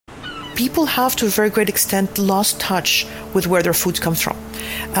people have, to a very great extent, lost touch with where their food comes from.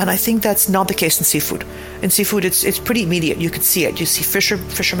 And I think that's not the case in seafood. In seafood, it's pretty immediate. You can see it. You see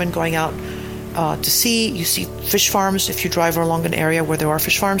fishermen going out to sea. You see fish farms if you drive along an area where there are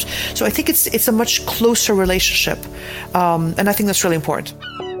fish farms. So I think it's a much closer relationship. And I think that's really important.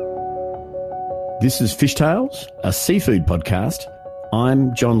 This is Fish Tales, a seafood podcast.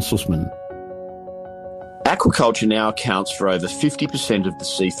 I'm John Sussman. Aquaculture now accounts for over 50% of the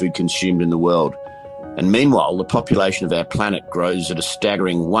seafood consumed in the world. And meanwhile, the population of our planet grows at a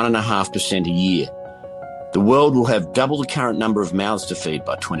staggering 1.5% a year. The world will have double the current number of mouths to feed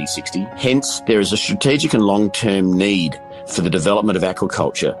by 2060. Hence, there is a strategic and long-term need for the development of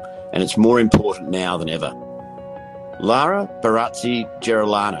aquaculture, and it's more important now than ever. Lara Barazzi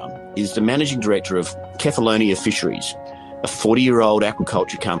Gerolano is the Managing Director of Kefalonia Fisheries, a 40-year-old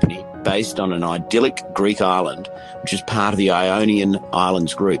aquaculture company based on an idyllic Greek island, which is part of the Ionian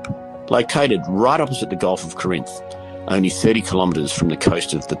Islands group, located right opposite the Gulf of Corinth, only 30 kilometres from the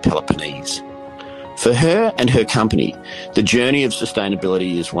coast of the Peloponnese. For her and her company, the journey of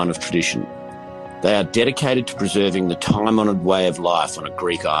sustainability is one of tradition. They are dedicated to preserving the time-honoured way of life on a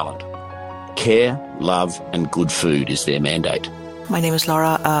Greek island. Care, love and good food is their mandate. My name is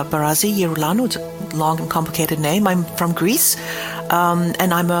Lara Barazzi Gerolano. It's a long and complicated name. I'm from Greece, and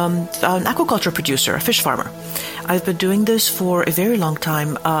I'm an aquaculture producer, a fish farmer. I've been doing this for a very long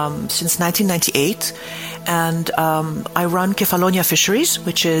time, since 1998, and I run Kefalonia Fisheries,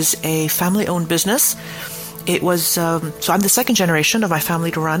 which is a family-owned business. It was so I'm the second generation of my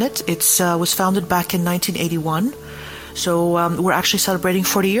family to run it. It was founded back in 1981, so we're actually celebrating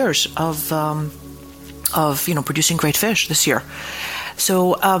 40 years of producing great fish this year.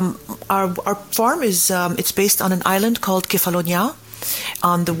 So our farm is it's based on an island called Kefalonia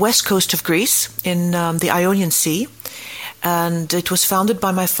on the west coast of Greece in the Ionian Sea. And it was founded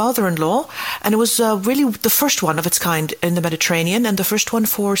by my father-in-law, and it was really the first one of its kind in the Mediterranean, and the first one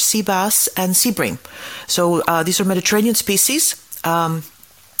for sea bass and sea bream. So these are Mediterranean species.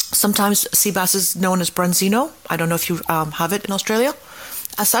 Sometimes sea bass is known as branzino. I don't know if you have it in Australia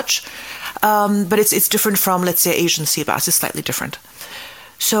as such, but it's different from, let's say, Asian sea bass. It's slightly different.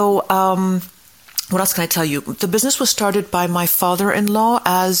 So what else can I tell you? The business was started by my father-in-law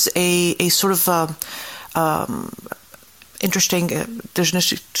as a sort of interesting, there's an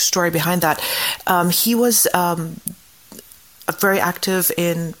interesting story behind that. He was very active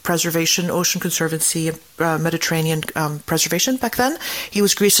in preservation, ocean conservancy, Mediterranean preservation back then. He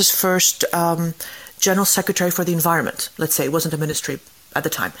was Greece's first general secretary for the environment, let's say. It wasn't a ministry at the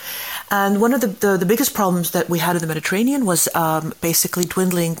time. And one of the biggest problems that we had in the Mediterranean was basically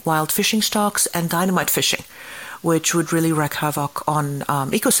dwindling wild fishing stocks and dynamite fishing, which would really wreak havoc on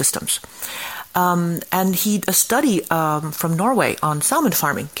ecosystems. And a study from Norway on salmon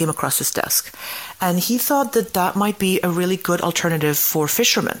farming came across his desk. And he thought that might be a really good alternative for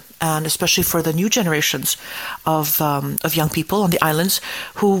fishermen, and especially for the new generations of young people on the islands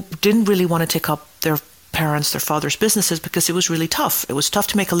who didn't really want to take up their father's businesses because it was really tough. It was tough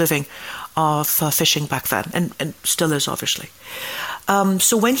to make a living of fishing back then, and still is, obviously.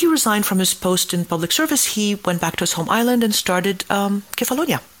 So when he resigned from his post in public service, he went back to his home island and started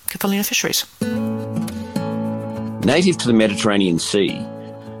Kefalonia Fisheries. Native to the Mediterranean Sea,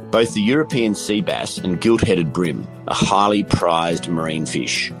 both the European sea bass and gilt-headed bream are highly prized marine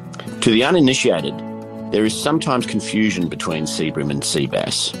fish. To the uninitiated, there is sometimes confusion between sea bream and sea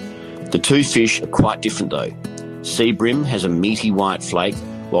bass. The two fish are quite different though. Sea bream has a meaty white flake,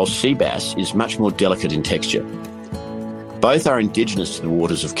 while sea bass is much more delicate in texture. Both are indigenous to the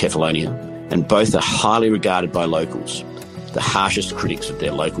waters of Kefalonia, and both are highly regarded by locals, the harshest critics of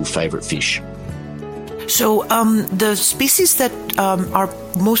their local favourite fish. So the species that are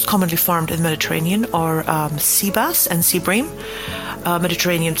most commonly farmed in the Mediterranean are sea bass and sea bream.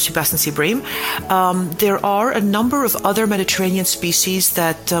 Mediterranean sea bass and sea bream. There are a number of other Mediterranean species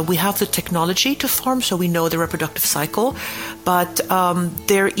that we have the technology to farm, so we know the reproductive cycle, but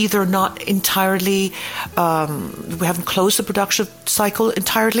they're either not entirely, we haven't closed the production cycle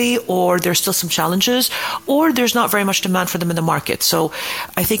entirely, or there's still some challenges, or there's not very much demand for them in the market. So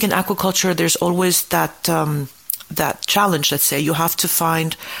I think in aquaculture, there's always that challenge, let's say. You have to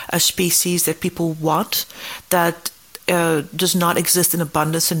find a species that people want, that does not exist in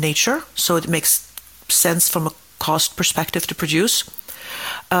abundance in nature, so it makes sense from a cost perspective to produce.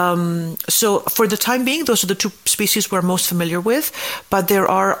 So for the time being, those are the two species we're most familiar with, but there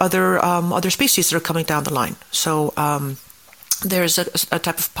are other species that are coming down the line. So there's a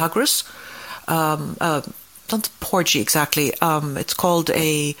type of pagros, not porgy exactly. It's called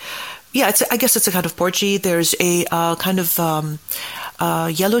I guess it's a kind of porgy. There's a kind of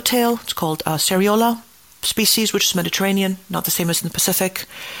yellowtail. It's called Seriola species, which is Mediterranean, not the same as in the Pacific.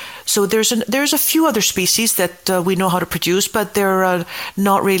 So there's a few other species that we know how to produce, but they're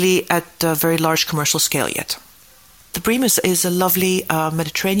not really at a very large commercial scale yet. The bream is a lovely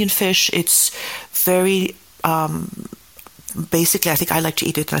Mediterranean fish. It's very basically, I think I like to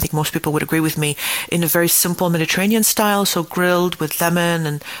eat it, and I think most people would agree with me, in a very simple Mediterranean style, so grilled with lemon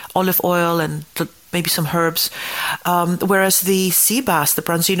and olive oil and maybe some herbs. Whereas the sea bass, the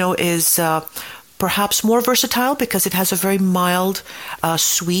branzino, is perhaps more versatile because it has a very mild,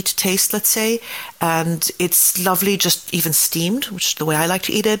 sweet taste, let's say, and it's lovely just even steamed, which is the way I like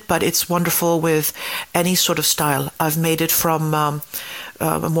to eat it, but it's wonderful with any sort of style. I've made it from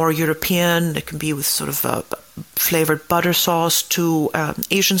a more European, it can be with sort of flavored butter sauce, to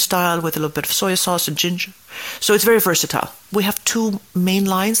Asian style with a little bit of soy sauce and ginger. So it's very versatile. We have two main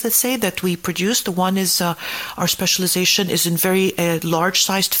lines, let's say, that we produce. The one is our specialization is in very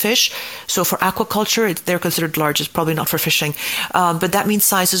large-sized fish. So for aquaculture, they're considered large. It's probably not for fishing. But that means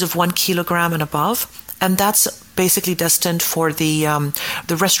sizes of 1 kilogram and above. And that's basically destined for the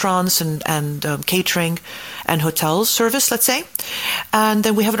restaurants and catering and hotels service, let's say. And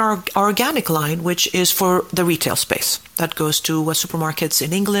then we have an organic line, which is for the retail space. That goes to supermarkets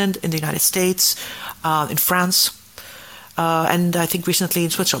in England, in the United States, in France, and I think recently in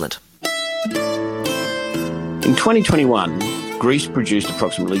Switzerland. In 2021, Greece produced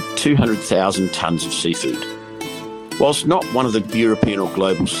approximately 200,000 tonnes of seafood. Whilst not one of the European or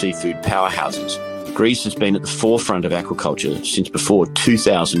global seafood powerhouses, Greece has been at the forefront of aquaculture since before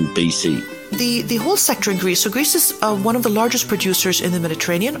 2000 BC. The whole sector in Greece, so Greece is one of the largest producers in the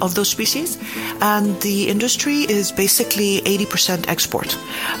Mediterranean of those species, and the industry is basically 80% export.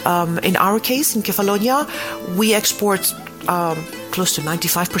 In our case, in Kefalonia, we export close to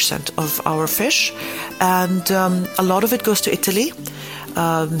 95% of our fish, and a lot of it goes to Italy,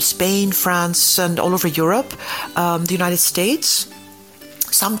 Spain, France, and all over Europe, the United States,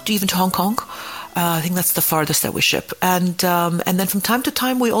 some even to Hong Kong. I think that's the farthest that we ship, and then from time to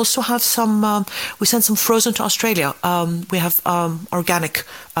time we also have some. We send some frozen to Australia. We have organic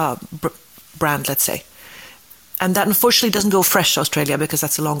brand, let's say, and that unfortunately doesn't go fresh to Australia because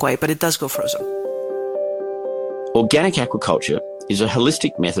that's a long way, but it does go frozen. Organic aquaculture is a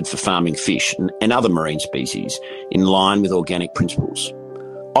holistic method for farming fish and other marine species in line with organic principles,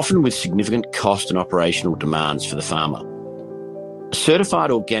 often with significant cost and operational demands for the farmer. A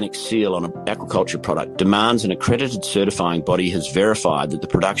certified organic seal on an aquaculture product demands an accredited certifying body has verified that the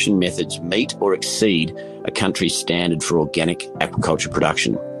production methods meet or exceed a country's standard for organic aquaculture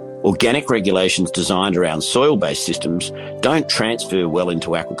production. Organic regulations designed around soil-based systems don't transfer well into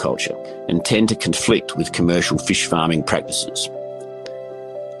aquaculture and tend to conflict with commercial fish farming practices.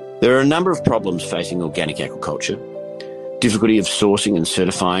 There are a number of problems facing organic aquaculture: difficulty of sourcing and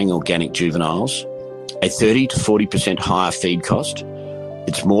certifying organic juveniles, a 30 to 40% higher feed cost.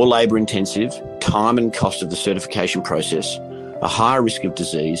 It's more labour intensive, time and cost of the certification process, a higher risk of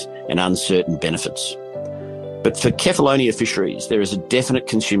disease and uncertain benefits. But for Kefalonia fisheries, there is a definite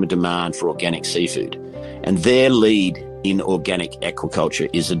consumer demand for organic seafood, and their lead in organic aquaculture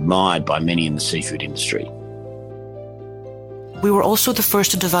is admired by many in the seafood industry. We were also the first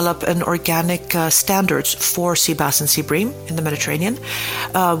to develop an organic standards for sea bass and sea bream in the Mediterranean.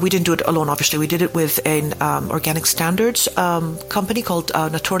 We didn't do it alone, obviously. We did it with an organic standards company called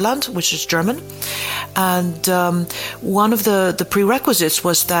Naturland, which is German. And one of the prerequisites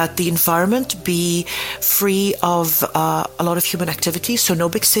was that the environment be free of a lot of human activity, so no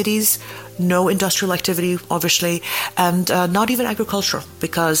big cities, no industrial activity, obviously, and not even agriculture,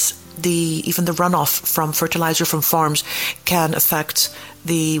 because even the runoff from fertilizer from farms can affect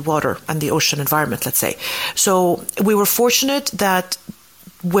the water and the ocean environment, let's say. So we were fortunate that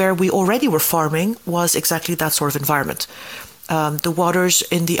where we already were farming was exactly that sort of environment. The waters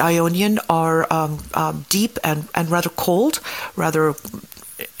in the Ionian are deep and rather cold, rather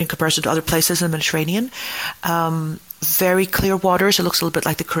in comparison to other places in the Mediterranean. Very clear waters. It looks a little bit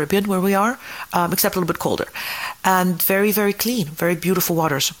like the Caribbean where we are, except a little bit colder. And very, very clean, very beautiful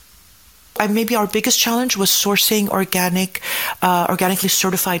waters. And maybe our biggest challenge was sourcing organically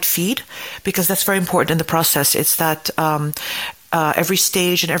certified feed, because that's very important in the process. It's that every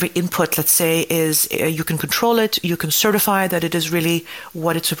stage and every input, let's say, is you can control it, you can certify that it is really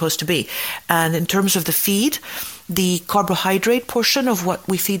what it's supposed to be. And in terms of the feed, the carbohydrate portion of what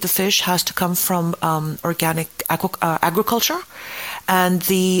we feed the fish has to come from organic agriculture, and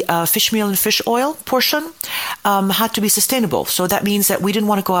the fish meal and fish oil portion had to be sustainable. So that means that we didn't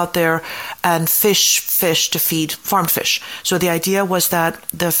want to go out there and fish to feed farmed fish. So the idea was that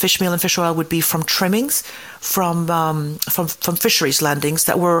the fish meal and fish oil would be from trimmings from fisheries landings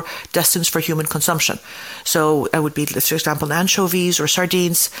that were destined for human consumption. So it would be, for example, anchovies or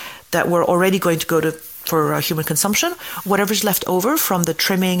sardines that were already going to go for human consumption. Whatever's left over from the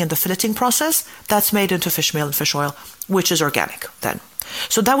trimming and the filleting process, that's made into fish meal and fish oil, which is organic then.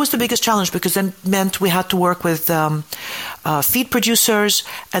 So that was the biggest challenge, because then meant we had to work with feed producers,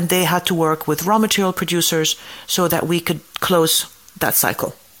 and they had to work with raw material producers so that we could close that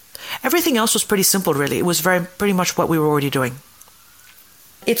cycle. Everything else was pretty simple, really. It was pretty much what we were already doing.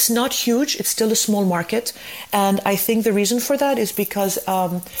 It's not huge. It's still a small market. And I think the reason for that is because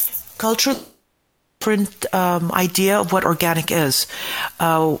cultural different idea of what organic is.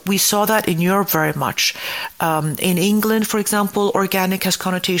 We saw that in Europe very much. In England, for example, organic has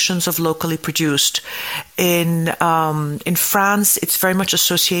connotations of locally produced. In France, it's very much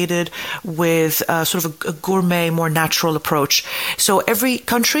associated with sort of a gourmet, more natural approach. So every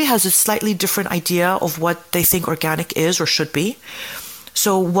country has a slightly different idea of what they think organic is or should be.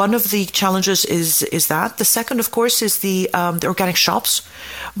 So one of the challenges is that. The second, of course, is the organic shops.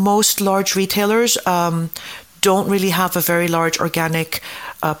 Most large retailers don't really have a very large organic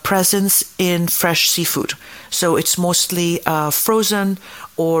presence in fresh seafood. So it's mostly frozen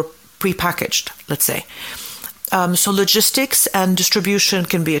or prepackaged, let's say. So logistics and distribution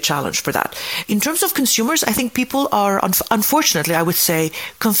can be a challenge for that. In terms of consumers, I think people are, unfortunately, I would say,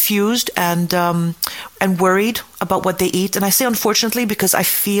 confused and worried about what they eat. And I say unfortunately because I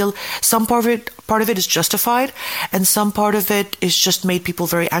feel some part of it is justified, and some part of it is just made people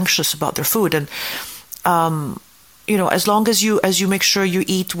very anxious about their food. And as long as you make sure you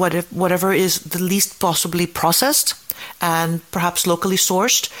eat whatever is the least possibly processed and perhaps locally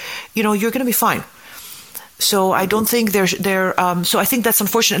sourced, you're going to be fine. So I don't think so I think that's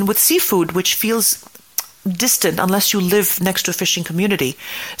unfortunate. And with seafood, which feels distant unless you live next to a fishing community,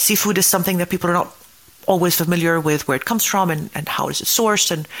 seafood is something that people are not always familiar with, where it comes from and how is it sourced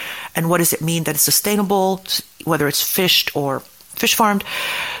and what does it mean that it's sustainable, whether it's fished or fish farmed.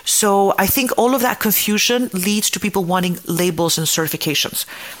 So I think all of that confusion leads to people wanting labels and certifications,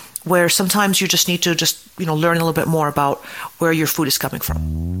 where sometimes you just need to learn a little bit more about where your food is coming from.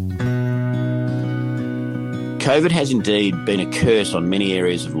 COVID has indeed been a curse on many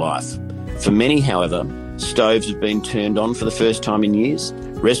areas of life. For many, however, stoves have been turned on for the first time in years,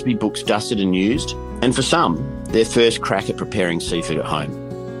 recipe books dusted and used, and for some, their first crack at preparing seafood at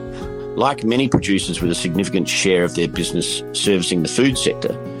home. Like many producers with a significant share of their business servicing the food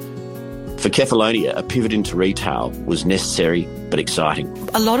sector, for Kefalonia, a pivot into retail was necessary but exciting.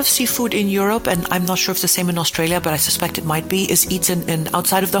 A lot of seafood in Europe, and I'm not sure if it's the same in Australia, but I suspect it might be, is eaten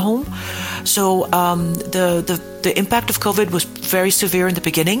outside of the home. So the impact of COVID was very severe in the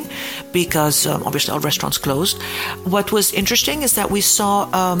beginning because obviously all restaurants closed. What was interesting is that we saw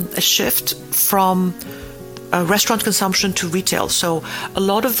a shift from restaurant consumption to retail. So a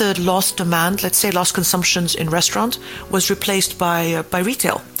lot of the lost demand, let's say lost consumptions in restaurant, was replaced by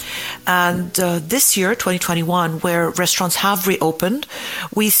retail. And this year, 2021, where restaurants have reopened,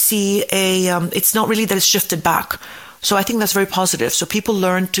 we see it's not really that it's shifted back. So I think that's very positive. So people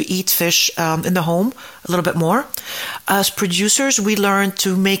learn to eat fish in the home a little bit more. As producers, we learn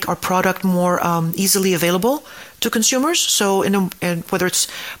to make our product more easily available to consumers. So whether it's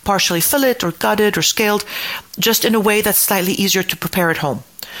partially fillet or gutted or scaled, just in a way that's slightly easier to prepare at home.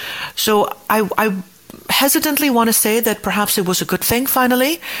 So I hesitantly want to say that perhaps it was a good thing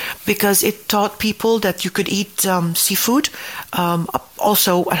finally, because it taught people that you could eat seafood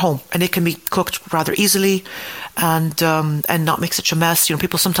also at home, and it can be cooked rather easily and not make such a mess.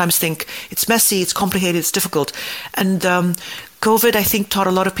 People sometimes think it's messy, it's complicated, it's difficult, and COVID, I think, taught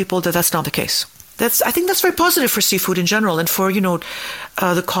a lot of people that that's not the case. I think that's very positive for seafood in general, and for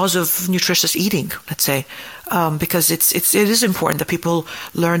the cause of nutritious eating, let's say, because it is important that people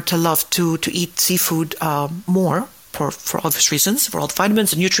learn to love to eat seafood more for obvious reasons, for all the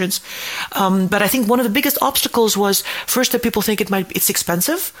vitamins and nutrients. But I think one of the biggest obstacles was first that people think it's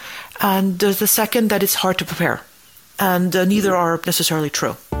expensive, and the second that it's hard to prepare, and neither are necessarily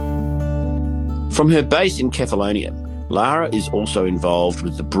true. From her base in Kefalonia, Lara is also involved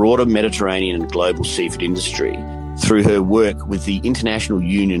with the broader Mediterranean and global seafood industry through her work with the International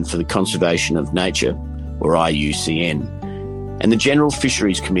Union for the Conservation of Nature, or IUCN, and the General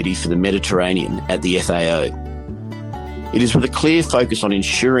Fisheries Committee for the Mediterranean at the FAO. It is with a clear focus on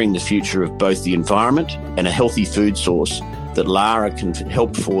ensuring the future of both the environment and a healthy food source that Lara can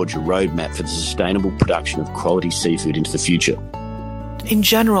help forge a roadmap for the sustainable production of quality seafood into the future. in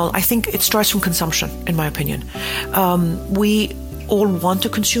general, I think it starts from consumption, in my opinion. We all want to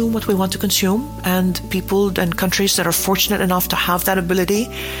consume what we want to consume, and people and countries that are fortunate enough to have that ability,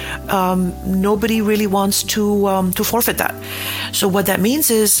 nobody really wants to forfeit that. So what that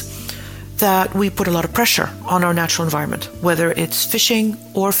means is that we put a lot of pressure on our natural environment, whether it's fishing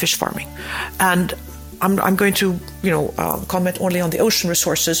or fish farming. And I'm going to, comment only on the ocean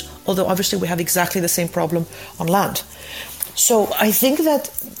resources, although obviously we have exactly the same problem on land. So I think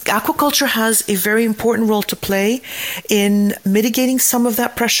that aquaculture has a very important role to play in mitigating some of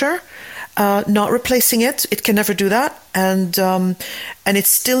that pressure, not replacing it. It can never do that. And it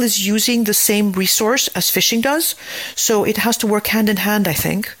still is using the same resource as fishing does. So it has to work hand in hand, I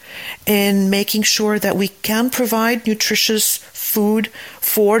think, in making sure that we can provide nutritious food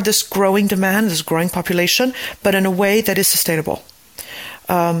for this growing demand, this growing population, but in a way that is sustainable.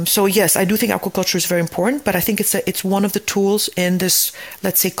 So yes, I do think aquaculture is very important, but I think it's one of the tools in this,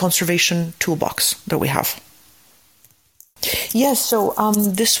 let's say, conservation toolbox that we have. Yes, so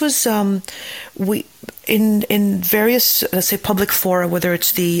this was we in various, let's say, public fora, whether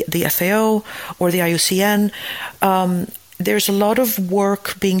it's the FAO or the IUCN. There's a lot of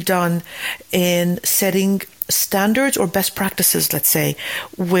work being done in setting standards or best practices, let's say,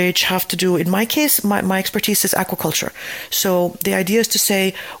 which have to do, in my case, my expertise is aquaculture. So the idea is to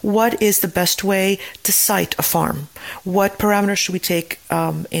say, what is the best way to site a farm? What parameters should we take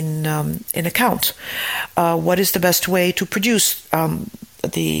in account? What is the best way to produce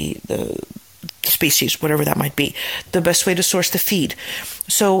the species, whatever that might be? The best way to source the feed.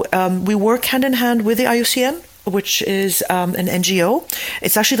 So we work hand in hand with the IUCN, which is an NGO.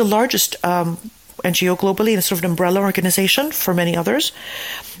 It's actually the largest NGO globally, and it's sort of an umbrella organization for many others.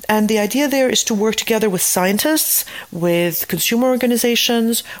 And the idea there is to work together with scientists, with consumer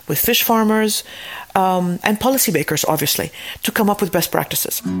organizations, with fish farmers, and policymakers, obviously, to come up with best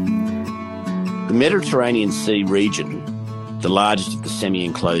practices. The Mediterranean Sea region, the largest of the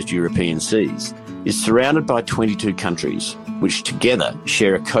semi-enclosed European seas, is surrounded by 22 countries, which together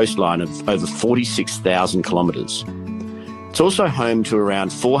share a coastline of over 46,000 kilometres. It's also home to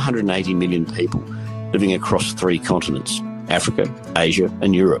around 480 million people living across 3 continents, Africa, Asia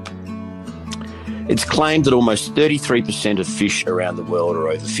and Europe. It's claimed that almost 33% of fish around the world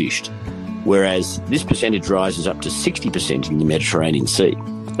are overfished, whereas this percentage rises up to 60% in the Mediterranean Sea,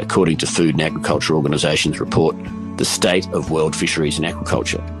 according to Food and Agriculture Organisation's report, The State of World Fisheries and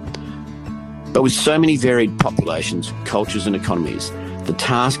Aquaculture. But with so many varied populations, cultures and economies, the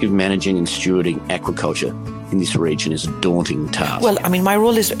task of managing and stewarding aquaculture in this region is a daunting task. Well, I mean, my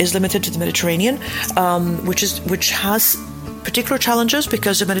role is limited to the Mediterranean, which has particular challenges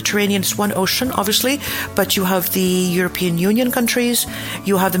because the Mediterranean is one ocean, obviously, but you have the European Union countries,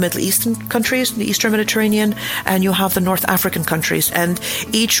 you have the Middle Eastern countries, the Eastern Mediterranean, and you have the North African countries. And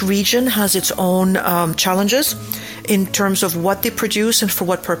each region has its own challenges in terms of what they produce and for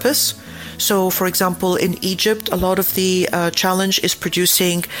what purpose. So, for example, in Egypt, a lot of the challenge is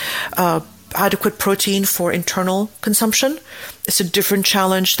producing adequate protein for internal consumption. It's a different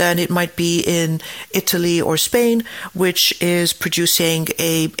challenge than it might be in Italy or Spain, which is producing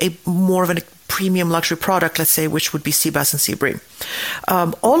a more of a premium luxury product, let's say, which would be sea bass and sea bream.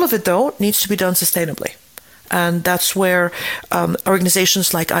 All of it, though, needs to be done sustainably. And that's where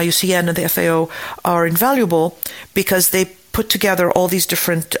organizations like IUCN and the FAO are invaluable, because they put together all these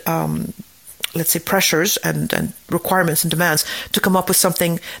different let's say, pressures and requirements and demands to come up with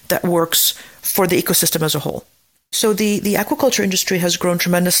something that works for the ecosystem as a whole. So the aquaculture industry has grown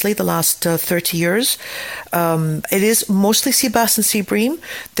tremendously the last 30 years. It is mostly sea bass and sea bream.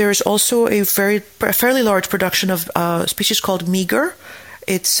 There is also a fairly large production of a species called meager.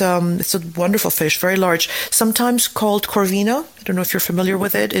 It's a wonderful fish, very large, sometimes called corvina. I don't know if you're familiar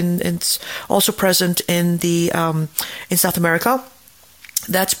with it. It's also present in in South America.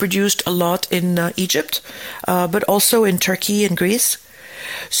 That's produced a lot in Egypt, but also in Turkey and Greece.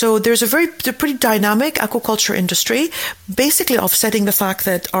 So there's a pretty dynamic aquaculture industry, basically offsetting the fact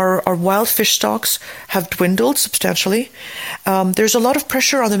that our wild fish stocks have dwindled substantially. There's a lot of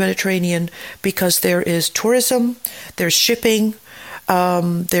pressure on the Mediterranean because there is tourism, there's shipping,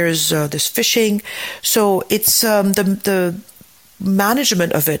 there's fishing. So it's the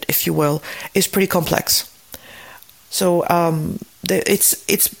management of it, if you will, is pretty complex. So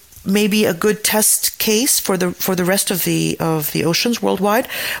it's maybe a good test case for the rest of the oceans worldwide,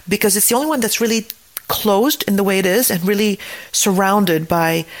 because it's the only one that's really closed in the way it is and really surrounded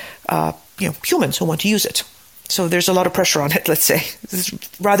by humans who want to use it. So there's a lot of pressure on it, let's say. It's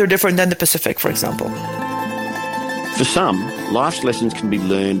rather different than the Pacific, for example. For some, life's lessons can be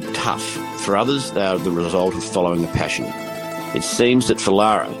learned tough. For others, they are the result of following a passion. It seems that for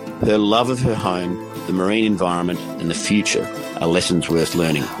Lara, her love of her home, the marine environment and the future are lessons worth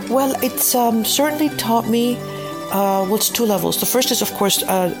learning. Well, it's certainly taught me, it's two levels. The first is, of course,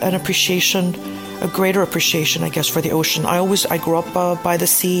 an appreciation, a greater appreciation, I guess, for the ocean. I grew up by the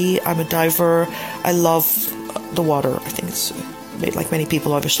sea. I'm a diver. I love the water. I think it's like many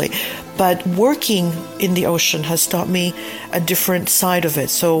people, obviously. But working in the ocean has taught me a different side of it.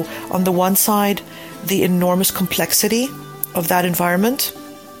 So on the one side, the enormous complexity of that environment,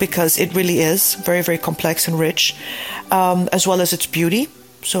 because it really is very, very complex and rich, as well as its beauty.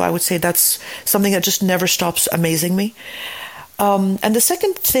 So I would say that's something that just never stops amazing me. And the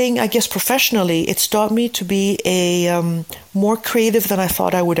second thing, I guess professionally, it's taught me to be a more creative than I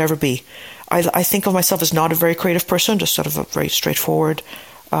thought I would ever be. I think of myself as not a very creative person, just sort of a very straightforward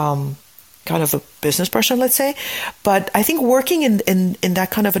kind of a business person, let's say. But I think working in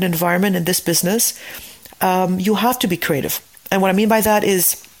that kind of an environment in this business, you have to be creative. And what I mean by that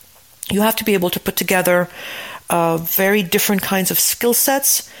is you have to be able to put together very different kinds of skill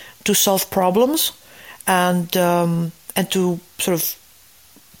sets to solve problems and to sort of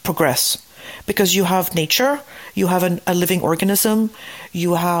progress. Because you have nature, you have a living organism,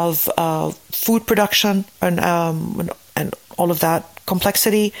 you have food production and all of that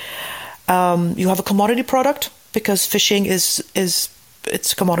complexity. You have a commodity product, because fishing it's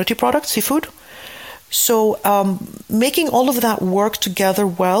a commodity product, seafood. So making all of that work together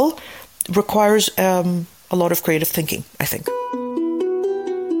well requires a lot of creative thinking, I think.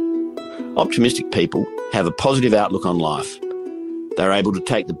 Optimistic people have a positive outlook on life. They're able to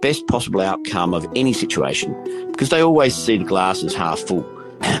take the best possible outcome of any situation because they always see the glass as half full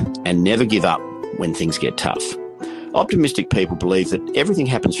and never give up when things get tough. Optimistic people believe that everything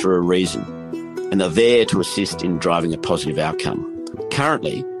happens for a reason and they're there to assist in driving a positive outcome.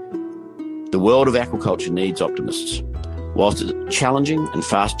 Currently, the world of aquaculture needs optimists. Whilst it's a challenging and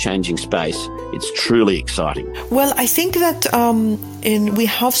fast-changing space, it's truly exciting. Well, I think that we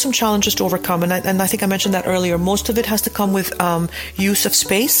have some challenges to overcome, and I think I mentioned that earlier. Most of it has to come with use of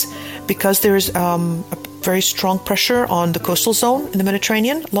space, because there's a very strong pressure on the coastal zone in the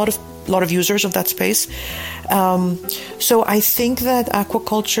Mediterranean. A lot of users of that space. So I think that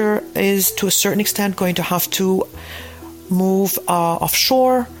aquaculture is, to a certain extent, going to have to move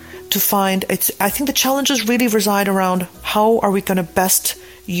offshore. I think the challenges really reside around how are we going to best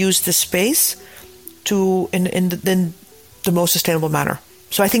use this space in the most sustainable manner.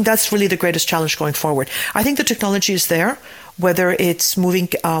 So I think that's really the greatest challenge going forward. I think the technology is there, whether it's moving,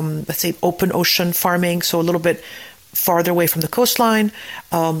 let's say, open ocean farming, so a little bit farther away from the coastline,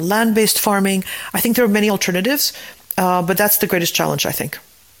 land-based farming. I think there are many alternatives, but that's the greatest challenge, I think.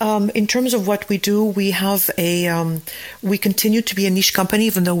 In terms of what we do, we continue to be a niche company,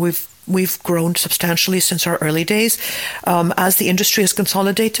 even though we've grown substantially since our early days. As the industry has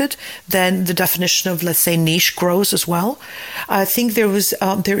consolidated, then the definition of, let's say, niche grows as well. I think there is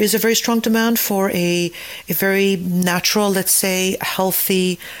a very strong demand for a very natural, let's say,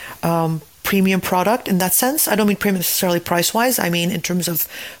 healthy, premium product in that sense. I don't mean premium necessarily price-wise. I mean in terms of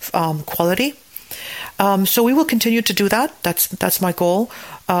quality. So we will continue to do that. That's my goal,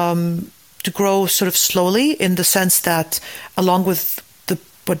 to grow sort of slowly in the sense that along with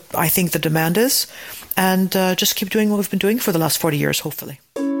what I think the demand is, and just keep doing what we've been doing for the last 40 years, hopefully.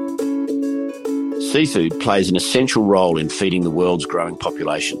 Seafood plays an essential role in feeding the world's growing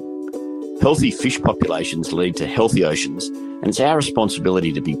population. Healthy fish populations lead to healthy oceans, and it's our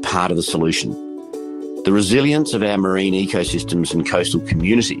responsibility to be part of the solution. The resilience of our marine ecosystems and coastal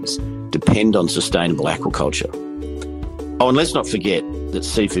communities depend on sustainable aquaculture. Oh, and let's not forget that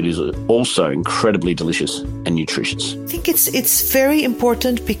seafood is also incredibly delicious and nutritious. I think it's very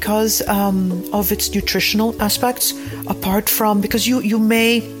important because of its nutritional aspects, apart from, because you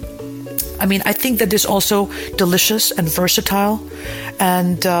may, I think that it's also delicious and versatile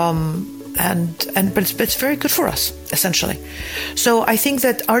but it's very good for us, essentially. So I think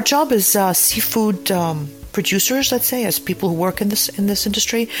that our job as seafood producers, let's say, as people who work in this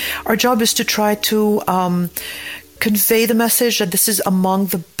industry, our job is to try to convey the message that this is among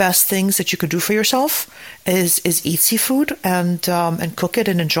the best things that you could do for yourself is eat seafood and cook it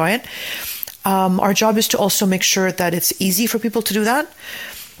and enjoy it. Our job is to also make sure that it's easy for people to do that.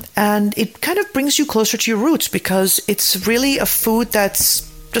 And it kind of brings you closer to your roots, because it's really a food that's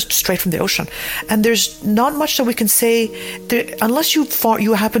just straight from the ocean. And there's not much that we can say, unless you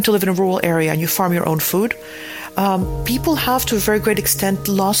happen to live in a rural area and you farm your own food. People have, to a very great extent,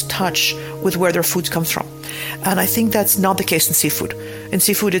 lost touch with where their food comes from. And I think that's not the case in seafood. In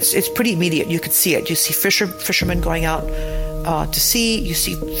seafood, it's pretty immediate. You can see it. You see fishermen going out to see. You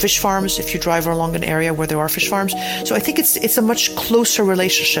see fish farms if you drive along an area where there are fish farms. So I think it's a much closer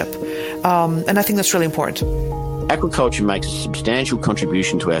relationship, and I think that's really important. Aquaculture makes a substantial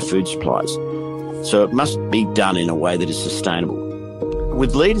contribution to our food supplies, so it must be done in a way that is sustainable.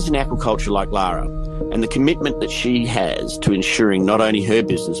 With leaders in aquaculture like Lara, and the commitment that she has to ensuring not only her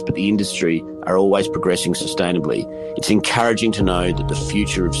business but the industry are always progressing sustainably, it's encouraging to know that the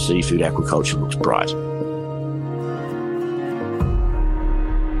future of seafood aquaculture looks bright.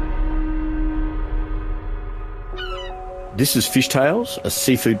 This is Fish Tales, a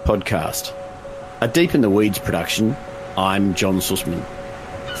seafood podcast. A Deep in the Weeds production. I'm John Sussman.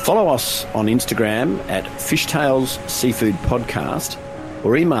 Follow us on Instagram at Fishtails Seafood Podcast,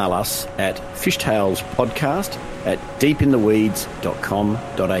 or email us at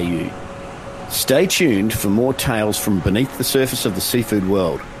fishtalespodcast@deepintheweeds.com.au. Stay tuned for more tales from beneath the surface of the seafood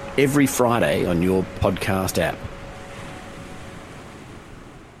world every Friday on your podcast app.